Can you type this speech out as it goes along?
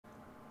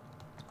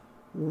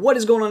What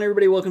is going on,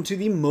 everybody? Welcome to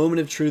the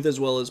Moment of Truth, as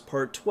well as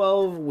part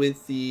 12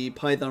 with the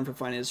Python for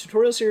Finance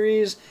tutorial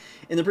series.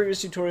 In the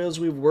previous tutorials,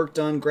 we've worked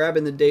on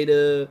grabbing the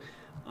data,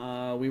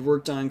 we've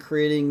worked on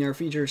creating our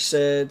feature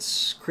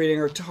sets, creating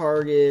our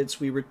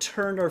targets, we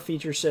returned our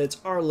feature sets,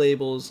 our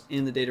labels,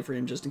 and the data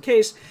frame just in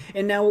case.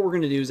 And now what we're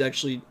going to do is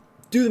actually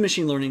do the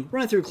machine learning,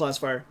 run it through a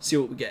classifier, see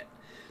what we get.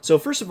 So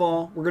first of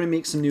all, we're going to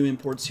make some new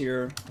imports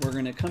here. We're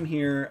going to come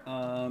here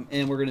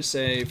and we're going to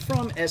say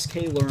from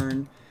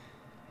scikit-learn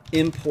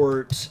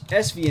import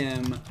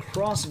SVM,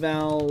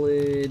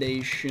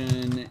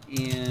 cross-validation,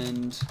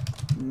 and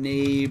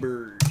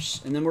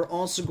neighbors. And then we're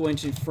also going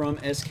to, from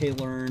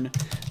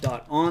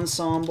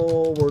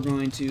scikit-learn.ensemble, we're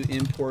going to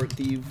import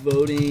the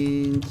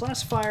voting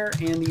classifier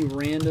and the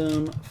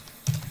random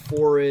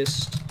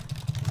forest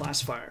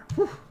classifier.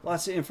 Whew,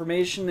 lots of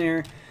information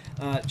there.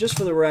 Just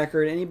for the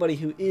record, anybody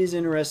who is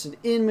interested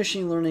in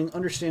machine learning,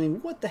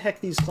 understanding what the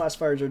heck these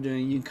classifiers are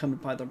doing, you can come to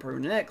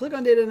python.pro.net, click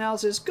on data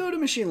analysis, go to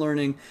machine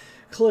learning,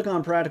 click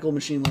on practical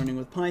machine learning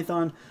with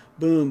Python,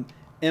 boom.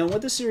 And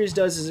what this series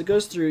does is it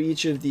goes through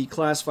each of the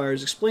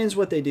classifiers, explains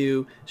what they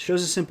do,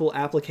 shows a simple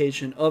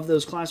application of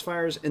those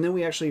classifiers, and then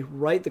we actually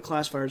write the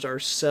classifiers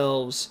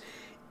ourselves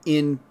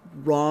in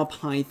raw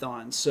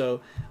Python. So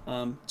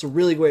it's a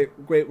really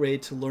great way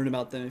to learn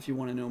about them if you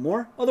want to know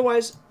more.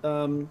 Otherwise,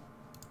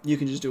 you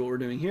can just do what we're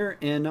doing here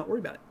and not worry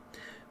about it.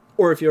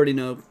 Or if you already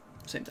know,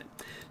 same thing.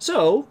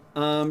 So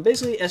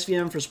basically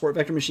SVM for support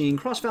vector machine,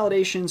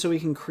 cross-validation so we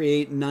can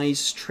create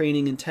nice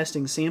training and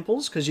testing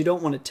samples, because you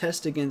don't want to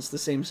test against the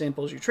same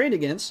samples you trained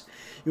against.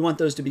 You want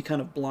those to be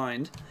kind of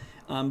blind.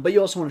 But you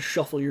also want to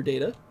shuffle your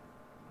data.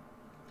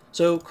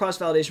 So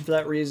cross-validation for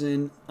that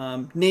reason.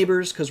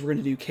 Neighbors, because we're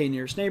going to do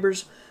k-nearest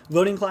neighbors.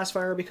 Voting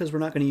classifier, because we're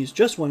not going to use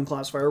just one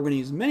classifier. We're going to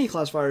use many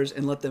classifiers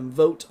and let them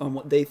vote on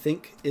what they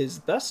think is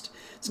best.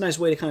 It's a nice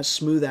way to kind of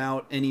smooth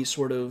out any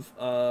sort of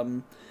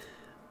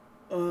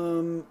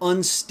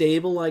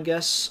unstable, I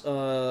guess,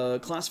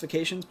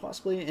 classifications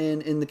possibly.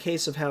 And in the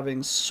case of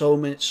having so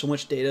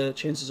much data,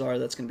 chances are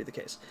that's going to be the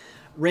case.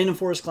 Random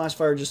forest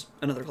classifier, just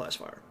another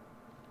classifier.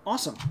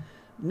 Awesome.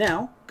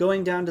 Now,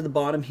 going down to the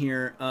bottom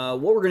here,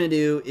 what we're going to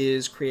do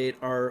is create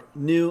our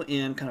new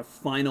and kind of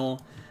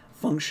final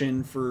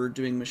function for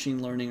doing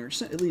machine learning, or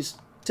at least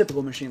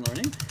typical machine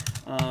learning.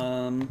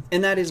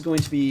 And that is going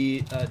to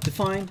be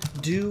define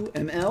do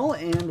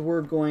ML, and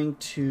we're going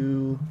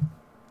to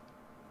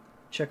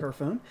check our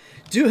phone.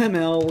 Do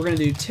ML, we're going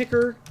to do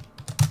ticker,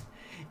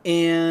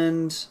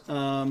 and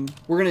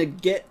we're going to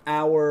get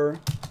our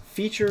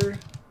feature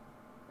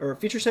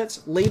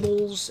sets,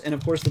 labels, and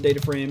of course the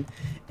data frame,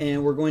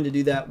 and we're going to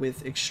do that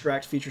with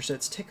extract feature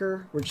sets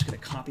ticker. We're just going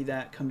to copy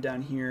that, come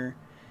down here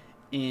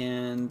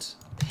and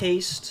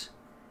paste,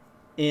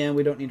 and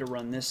we don't need to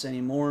run this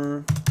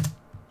anymore.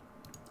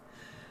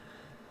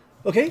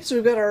 Okay, so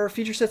we've got our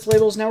feature sets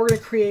labels. Now we're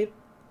going to create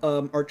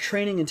our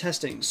training and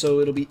testing. So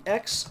it'll be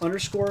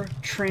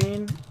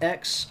x_train,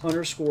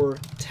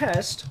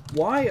 x_test,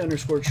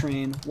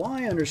 y_train,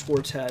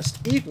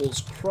 y_test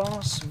equals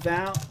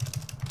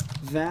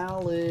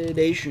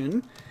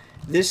cross-validation.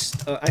 This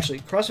actually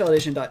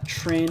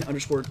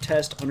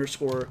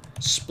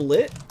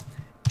cross-validation.train_test_split.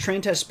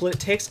 Train test split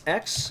takes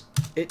x,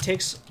 it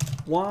takes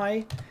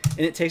y,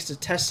 and it takes the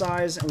test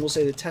size, and we'll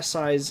say the test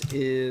size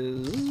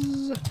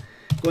is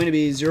going to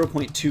be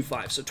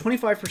 0.25. So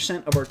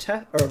 25%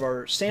 of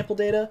our sample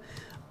data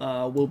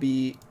will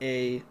be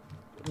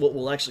what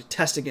we'll actually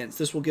test against.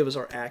 This will give us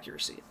our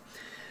accuracy.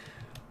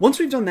 Once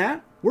we've done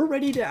that, we're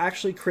ready to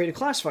actually create a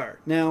classifier.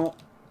 Now,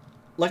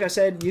 like I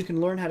said, you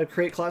can learn how to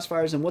create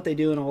classifiers and what they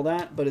do and all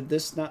that, but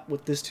this not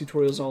what this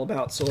tutorial is all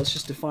about. So let's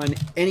just define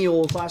any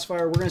old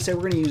classifier. We're going to say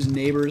we're going to use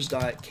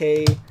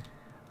neighbors.k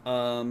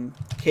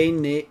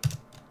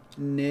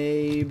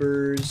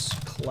neighbors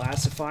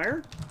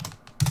classifier.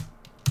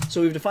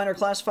 So we've defined our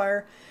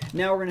classifier.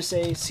 Now we're going to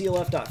say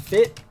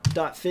clf.fit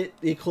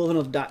the equivalent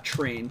of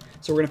 .train.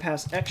 So we're going to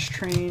pass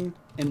xtrain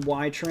and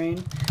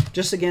ytrain.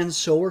 Just again,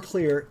 so we're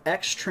clear,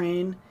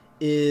 xtrain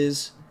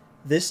is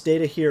this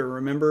data here,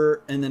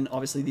 remember, and then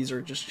obviously these are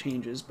just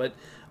changes, but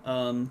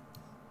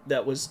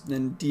that was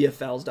then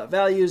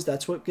dfvals.values.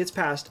 That's what gets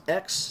passed.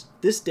 X,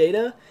 this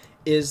data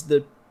is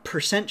the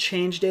percent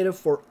change data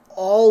for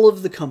all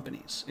of the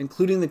companies,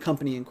 including the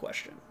company in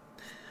question.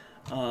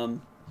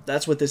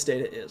 That's what this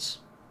data is.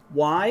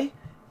 Y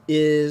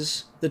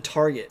is the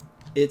target.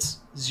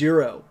 It's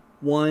 0,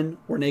 1,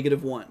 or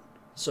 -1.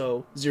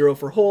 So 0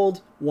 for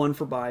hold, 1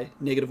 for buy,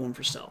 -1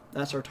 for sell.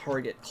 That's our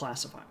target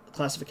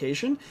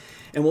classification.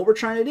 And what we're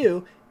trying to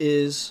do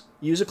is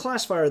use a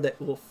classifier that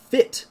will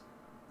fit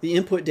the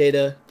input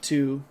data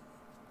to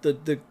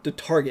the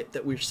target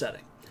that we're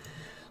setting.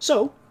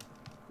 So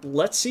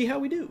let's see how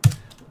we do.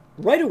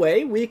 Right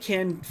away, we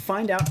can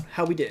find out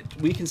how we did.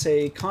 We can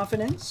say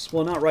confidence,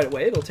 well, not right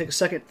away, it'll take a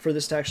second for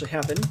this to actually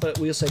happen, but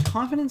we'll say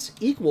confidence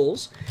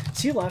equals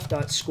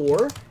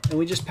clf.score, and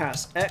we just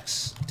pass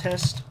x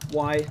test,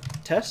 y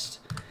test.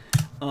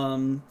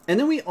 And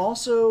then we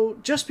also,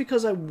 just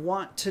because I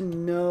want to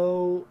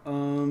know,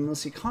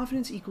 let's see,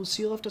 confidence equals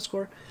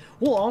clf.score,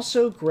 We'll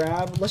also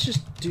grab, let's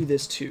just do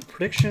this too.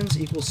 Predictions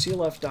equals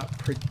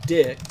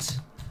clf.predict.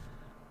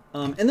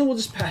 And then we'll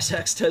just pass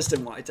x test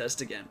and y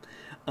test again.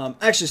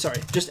 Actually,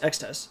 sorry, just x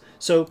test.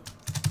 So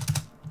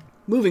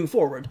moving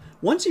forward,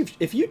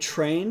 if you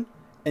train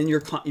and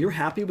you're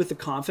happy with the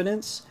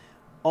confidence,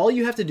 all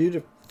you have to do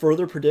to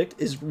further predict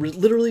is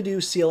literally do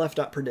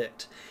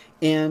clf.predict.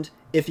 And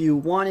if you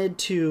wanted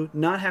to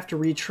not have to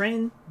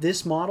retrain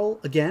this model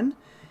again,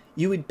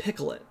 you would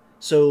pickle it.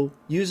 So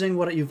using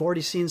what you've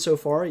already seen so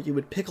far, you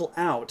would pickle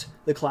out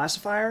the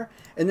classifier,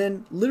 and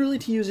then literally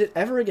to use it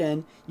ever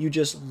again, you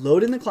just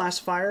load in the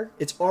classifier,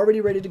 it's already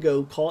ready to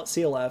go, call it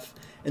CLF,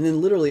 and then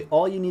literally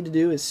all you need to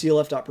do is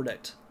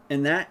clf.predict.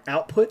 And that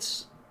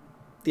outputs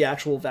the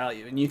actual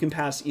value. And you can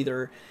pass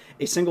either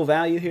a single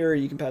value here, or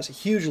you can pass a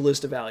huge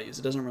list of values.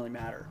 It doesn't really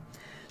matter.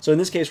 So in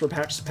this case, we're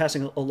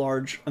passing a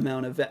large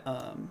amount of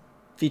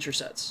feature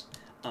sets.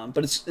 And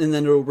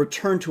then it'll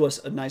return to us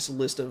a nice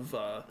list of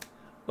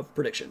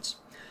predictions.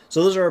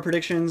 So those are our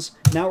predictions.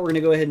 Now what we're going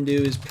to go ahead and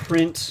do is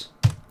print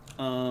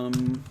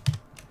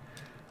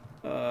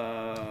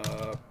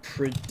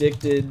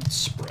predicted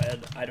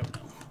spread. I don't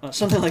know.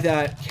 Something like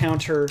that.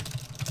 Counter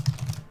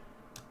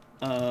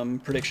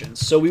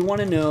predictions. So we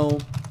want to know,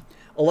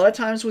 a lot of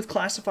times with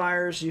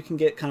classifiers, you can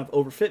get kind of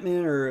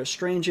overfitment or a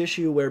strange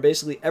issue where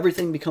basically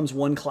everything becomes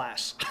one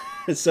class.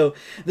 So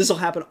this will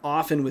happen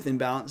often with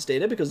imbalanced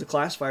data because the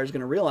classifier is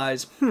going to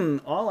realize,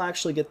 I'll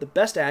actually get the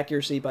best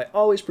accuracy by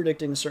always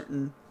predicting a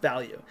certain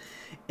value.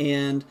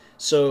 And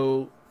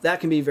so that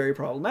can be very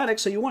problematic.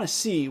 So you want to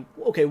see,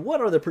 okay, what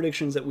are the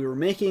predictions that we were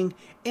making?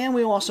 And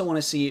we also want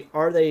to see,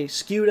 are they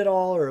skewed at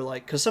all? Or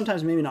like, because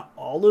sometimes maybe not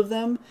all of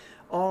them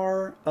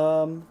are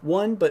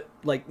one, but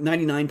like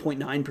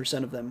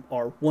 99.9% of them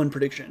are one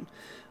prediction.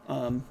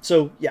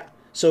 So yeah,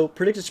 so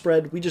predicted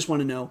spread, we just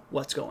want to know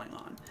what's going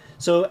on.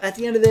 So at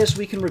the end of this,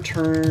 we can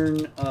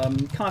return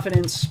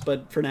confidence,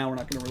 but for now, we're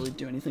not going to really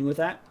do anything with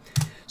that.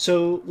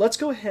 So let's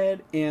go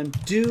ahead and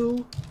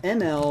do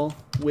ML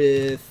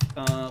with,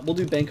 we'll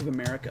do Bank of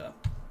America.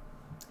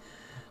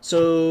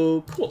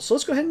 So cool. So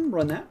let's go ahead and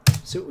run that,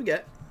 see what we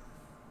get.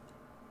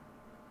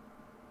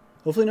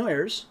 Hopefully no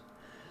errors.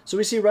 So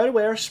we see right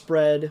away our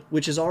spread,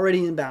 which is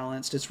already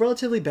imbalanced. It's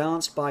relatively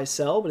balanced by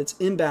cell, but it's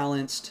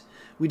imbalanced.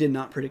 We did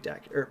not print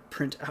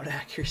out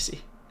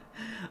accuracy.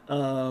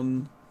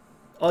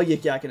 I'll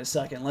yik yak in a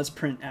second. Let's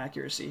print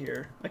accuracy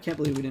here. I can't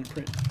believe we didn't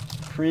print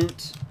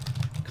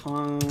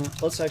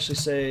let's actually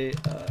say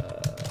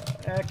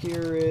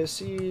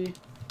accuracy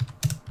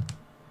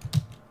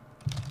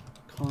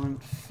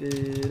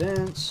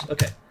confidence.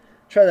 Okay,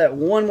 try that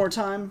one more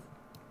time,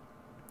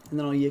 and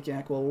then I'll yik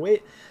yak while we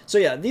wait. So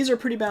yeah, these are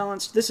pretty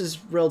balanced. This is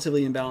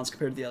relatively imbalanced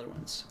compared to the other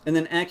ones. And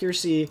then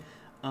accuracy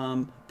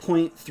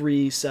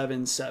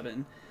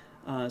 0.377.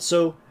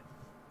 So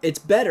it's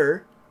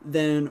better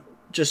than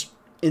just,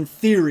 in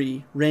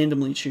theory,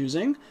 randomly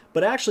choosing,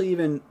 but actually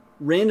even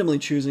randomly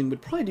choosing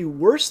would probably do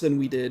worse than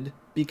we did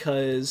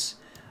because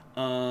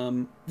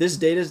this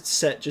data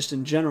set just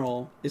in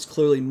general is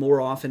clearly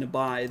more often a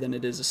buy than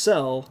it is a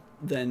sell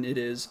than it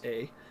is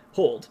a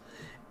hold.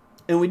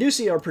 And we do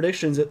see our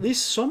predictions at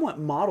least somewhat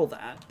model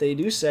that. They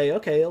do say,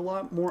 okay, a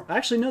lot more.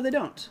 Actually, no, they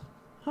don't.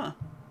 Huh.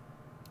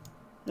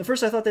 At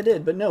first I thought they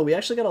did, but no, we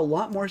actually got a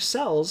lot more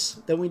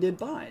sells than we did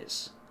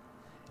buys.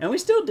 And we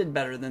still did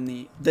better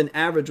than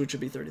average, which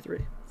would be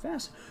 33.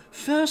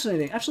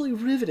 Fascinating.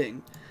 Absolutely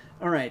riveting.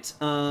 All right.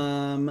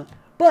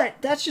 But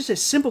that's just a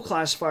simple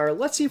classifier.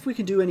 Let's see if we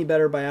can do any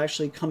better by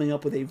actually coming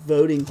up with a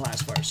voting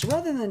classifier. So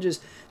rather than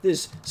just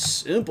this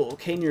simple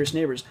k-nearest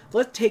neighbors,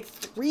 let's take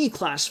 3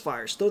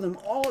 classifiers, throw them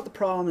all at the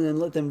problem, and then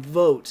let them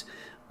vote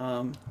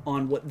on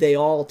what they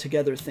all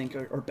together think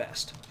are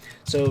best.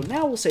 So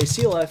now we'll say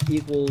CLF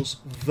equals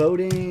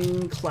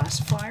voting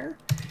classifier.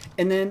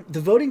 And then the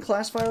voting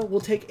classifier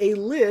will take a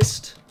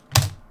list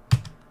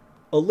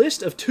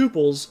of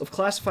tuples of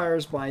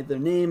classifiers by their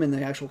name and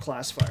the actual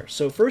classifier.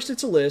 So first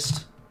it's a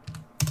list,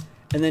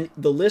 and then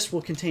the list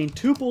will contain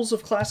tuples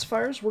of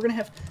classifiers. We're going to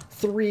have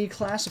 3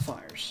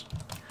 classifiers.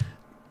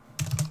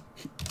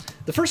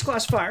 The first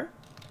classifier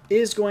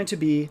is going to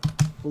be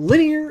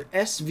linear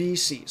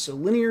SVC, so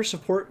linear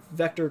support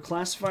vector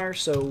classifier.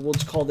 So we'll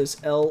just call this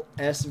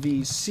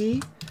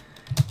LSVC,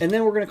 and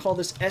then we're going to call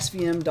this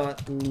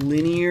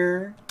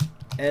svm.linear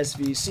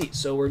SVC.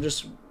 So we're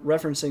just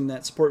referencing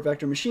that support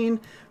vector machine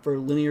for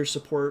linear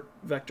support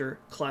vector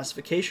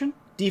classification.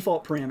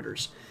 Default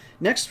parameters.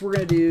 Next, we're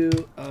going to do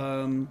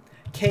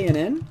K and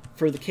N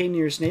for the K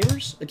nearest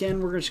neighbors.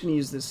 Again, we're just going to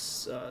use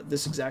this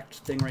this exact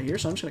thing right here.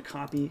 So I'm just going to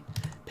copy,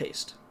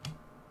 paste.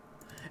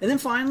 And then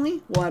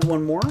finally, we'll add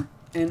one more,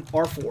 and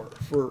R4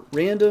 for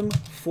random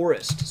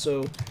forest.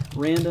 So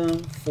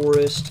random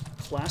forest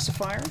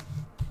classifier.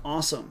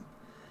 Awesome.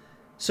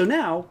 So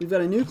now we've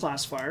got a new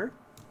classifier.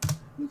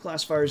 New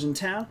classifiers in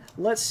town.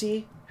 Let's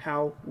see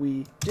how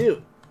we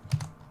do.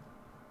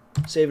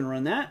 Save and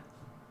run that.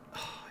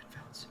 Oh,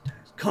 invalid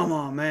syntax. Come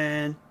on,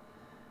 man.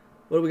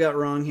 What do we got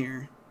wrong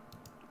here?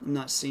 I'm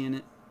not seeing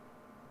it.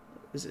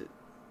 Is it?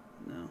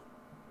 No.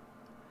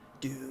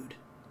 Dude.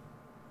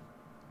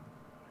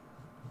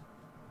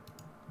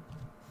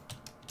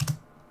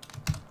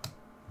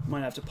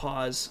 Might have to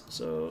pause,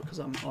 so because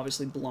I'm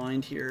obviously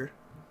blind here.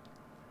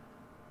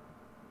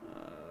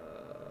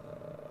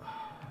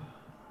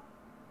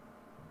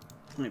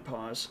 Let me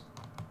pause.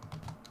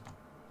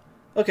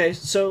 Okay,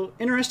 so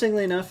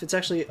interestingly enough, it's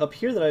actually up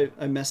here that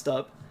I messed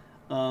up.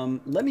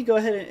 Let me go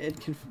ahead and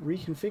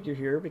reconfigure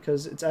here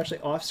because it's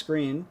actually off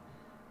screen.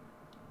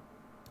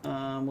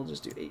 We'll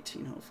just do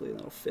 18, hopefully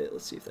that'll fit.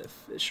 Let's see if it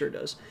sure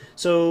does.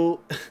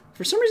 So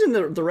for some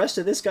reason the rest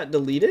of this got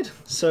deleted.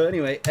 So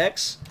anyway,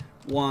 X,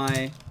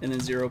 Y, and then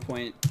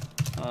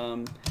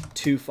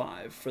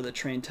 0.25 for the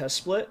train test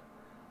split.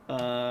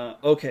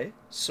 Okay,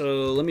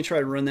 so let me try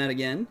to run that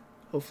again.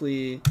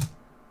 Hopefully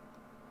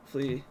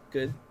good.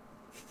 It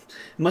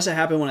must have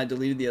happened when I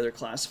deleted the other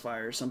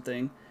classifier or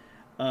something.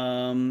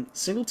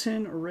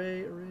 Singleton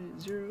array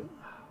 0.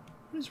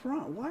 What is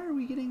wrong? Why are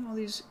we getting all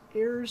these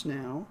errors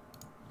now?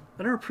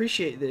 I don't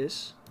appreciate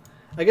this.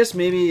 I guess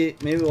maybe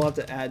we'll have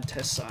to add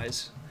test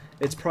size.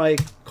 It's probably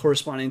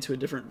corresponding to a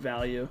different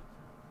value,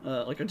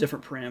 like a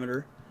different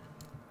parameter.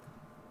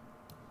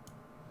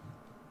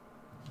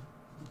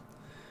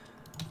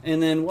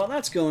 And then while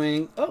that's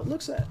going, oh,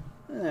 looks at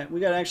that. We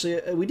got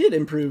we did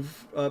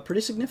improve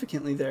pretty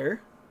significantly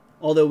there.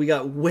 Although we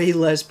got way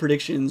less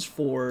predictions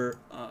for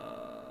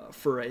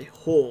a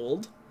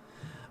hold.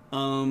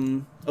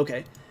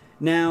 Okay.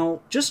 Now,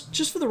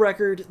 just for the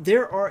record,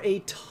 there are a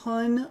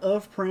ton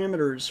of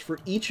parameters for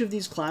each of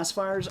these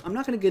classifiers. I'm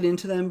not going to get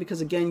into them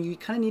because, again, you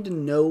kind of need to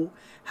know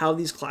how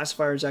these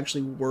classifiers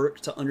actually work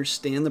to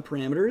understand the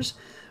parameters.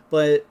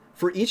 But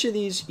for each of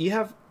these, you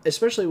have,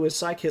 especially with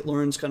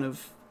scikit-learn's kind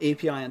of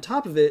API on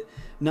top of it,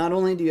 not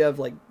only do you have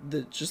like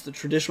just the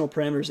traditional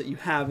parameters that you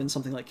have in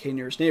something like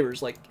k-nearest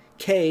neighbors, like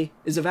k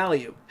is a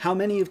value. How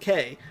many of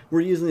k?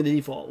 We're using the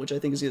default, which I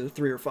think is either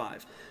 3 or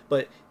 5.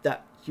 But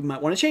that you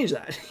might want to change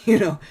that.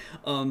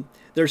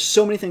 There's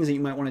so many things that you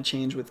might want to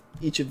change with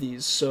each of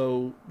these.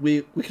 So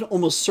we can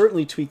almost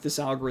certainly tweak this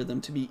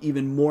algorithm to be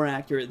even more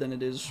accurate than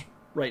it is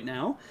right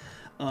now.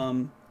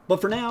 But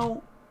for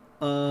now,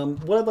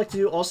 what I'd like to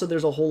do also,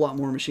 there's a whole lot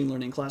more machine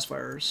learning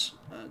classifiers.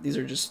 These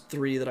are just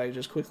 3 that I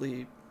just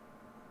quickly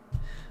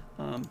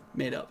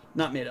made up.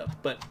 Not made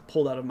up, but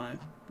pulled out of my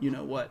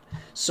you-know-what.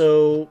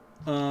 So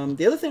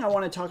the other thing I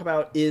want to talk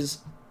about is,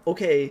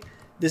 okay,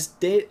 this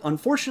data,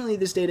 unfortunately,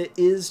 this data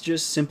is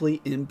just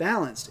simply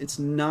imbalanced. It's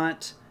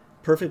not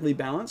perfectly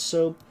balanced,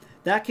 so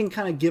that can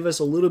kind of give us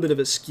a little bit of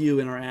a skew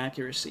in our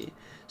accuracy.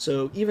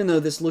 So even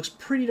though this looks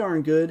pretty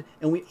darn good,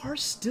 and we are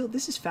still,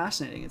 this is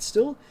fascinating,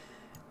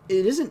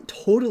 it isn't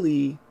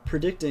totally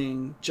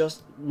predicting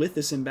just with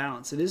this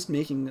imbalance. It is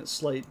making a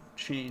slight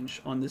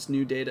change on this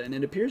new data, and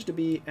it appears to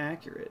be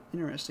accurate,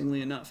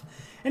 interestingly enough.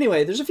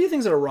 Anyway, there's a few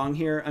things that are wrong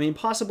here. I mean,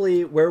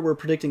 possibly where we're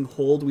predicting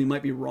hold, we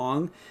might be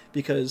wrong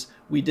because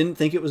we didn't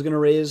think it was going to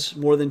raise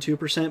more than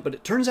 2%, but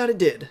it turns out it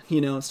did,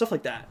 stuff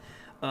like that.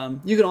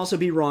 You can also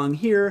be wrong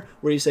here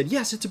where you said,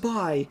 yes, it's a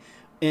buy,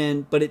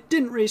 but it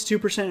didn't raise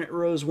 2%, it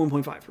rose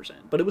 1.5%,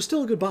 but it was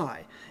still a good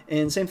buy.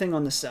 And same thing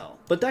on the sell.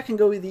 But that can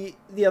go the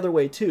other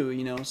way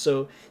too,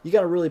 so you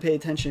got to really pay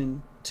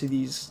attention to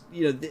these,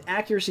 the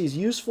accuracy is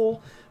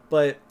useful,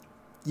 but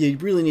you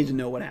really need to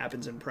know what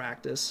happens in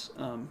practice.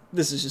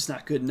 This is just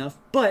not good enough,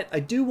 but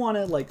I do want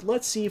to,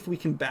 let's see if we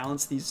can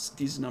balance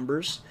these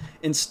numbers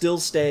and still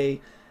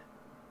stay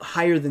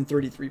higher than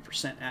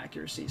 33%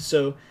 accuracy.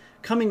 So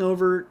coming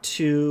over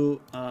to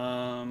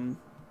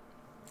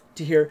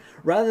here,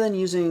 rather than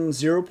using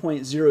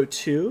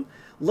 0.02,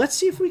 let's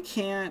see if we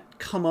can't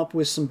come up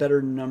with some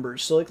better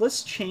numbers. So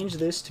let's change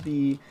this to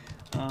be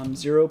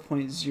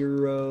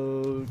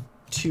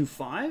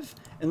 0.025,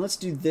 and let's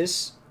do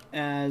this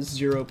as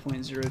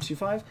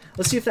 0.025.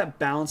 Let's see if that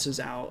balances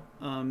out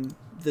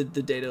the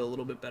data a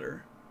little bit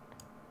better.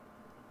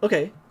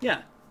 Okay,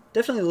 yeah,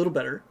 definitely a little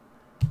better.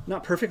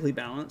 Not perfectly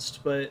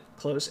balanced, but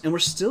close. And we're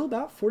still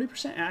about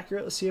 40%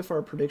 accurate. Let's see if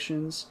our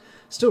predictions,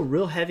 still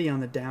real heavy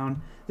on the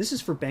down. This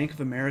is for Bank of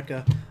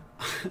America.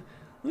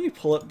 Let me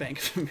pull up Bank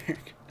of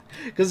America.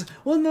 Because,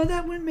 well, no,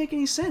 that wouldn't make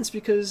any sense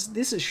because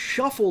this is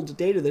shuffled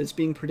data that it's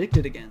being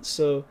predicted against.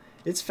 So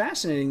it's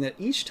fascinating that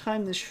each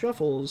time this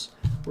shuffles,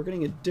 we're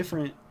getting a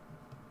different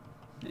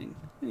thing.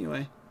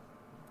 Anyway,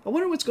 I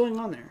wonder what's going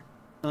on there.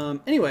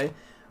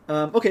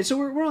 Okay, so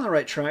we're on the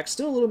right track.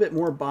 Still a little bit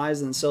more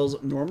buys than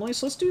sells normally.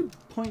 So let's do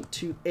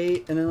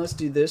 0.28, and then let's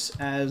do this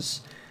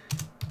as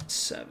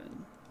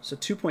 7. So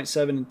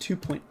 2.7 and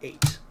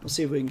 2.8. We'll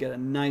see if we can get a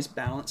nice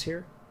balance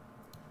here.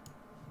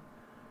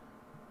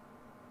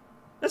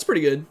 That's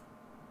pretty good.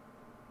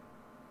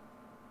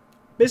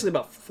 Basically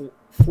about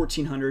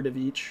 1,400 of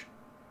each.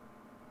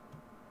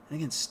 And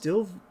again,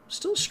 still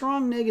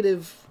strong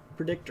negative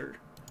predictor,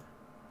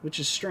 which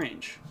is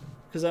strange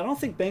because I don't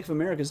think Bank of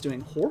America is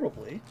doing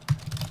horribly.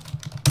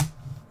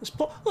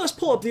 Let's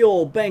pull up the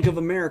old Bank of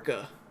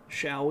America,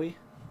 shall we?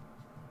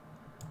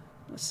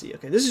 Let's see.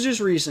 Okay, this is just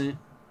recent,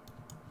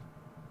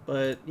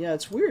 but yeah,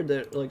 it's weird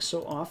that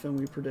so often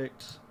we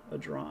predict a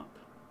drop.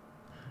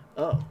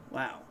 Oh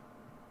wow,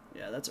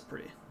 yeah, that's a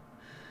pretty.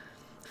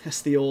 I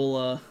guess the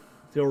old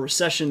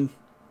recession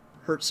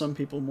hurt some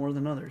people more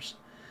than others.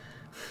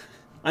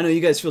 I know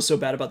you guys feel so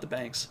bad about the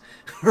banks,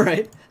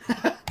 right?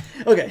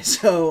 Okay,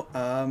 so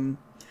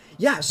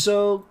yeah,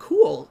 so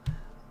cool.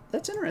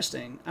 That's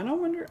interesting. I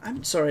don't wonder.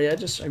 I'm sorry. I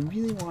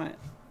really want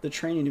the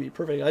training to be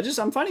perfect.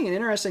 I'm finding it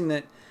interesting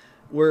that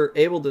we're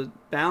able to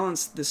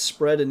balance this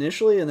spread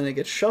initially, and then it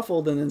gets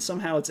shuffled, and then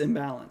somehow it's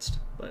imbalanced.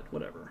 But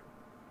whatever.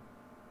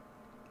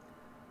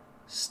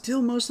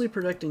 Still mostly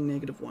predicting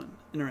 -1.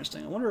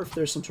 Interesting. I wonder if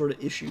there's some sort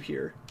of issue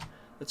here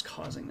that's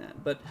causing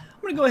that. But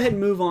I'm going to go ahead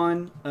and move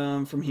on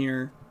from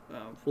here.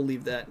 We'll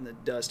leave that in the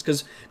dust.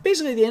 Because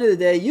basically at the end of the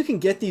day, you can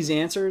get these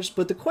answers,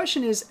 but the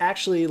question is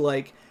actually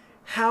like,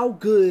 how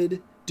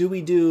good do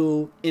we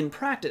do in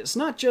practice?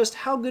 Not just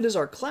how good is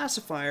our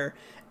classifier.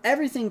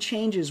 Everything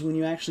changes when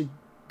you actually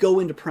go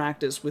into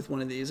practice with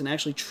one of these and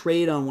actually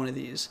trade on one of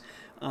these.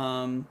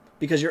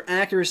 Because your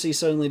accuracy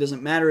suddenly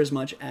doesn't matter as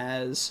much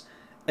as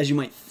you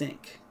might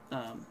think.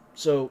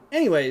 So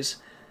anyways,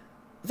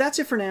 that's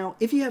it for now.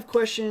 If you have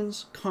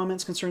questions,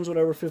 comments, concerns,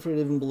 whatever, feel free to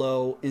leave them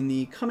below. In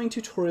the coming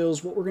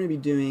tutorials, what we're going to be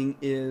doing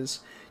is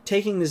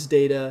taking this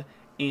data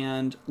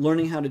and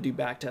learning how to do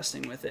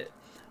backtesting with it.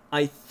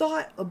 I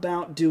thought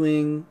about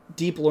doing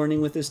deep learning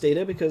with this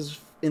data because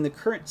in the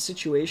current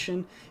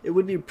situation, it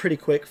would be pretty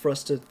quick for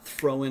us to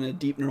throw in a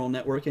deep neural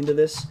network into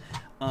this.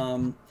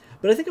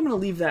 But I think I'm going to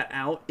leave that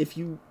out. If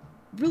you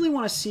really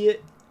want to see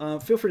it,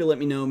 feel free to let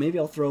me know. Maybe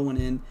I'll throw one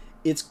in.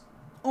 It's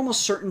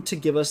almost certain to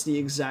give us the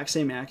exact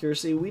same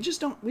accuracy. We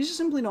just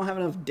simply don't have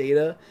enough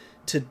data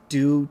to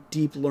do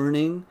deep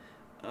learning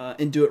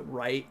and do it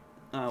right.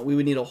 We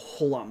would need a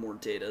whole lot more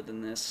data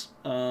than this.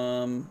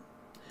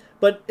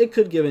 But it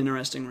could give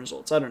interesting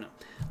results. I don't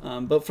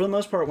know. But for the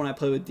most part, when I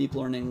play with deep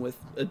learning with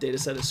a data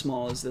set as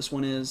small as this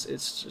one is,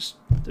 it's just,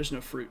 there's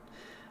no fruit.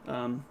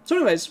 So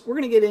anyways, we're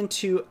going to get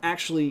into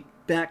actually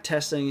back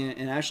testing it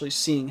and actually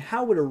seeing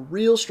how would a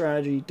real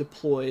strategy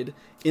deployed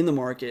in the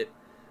market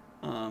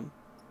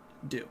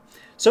do.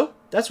 So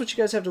that's what you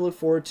guys have to look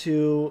forward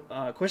to.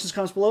 Questions,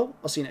 comments below.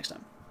 I'll see you next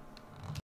time.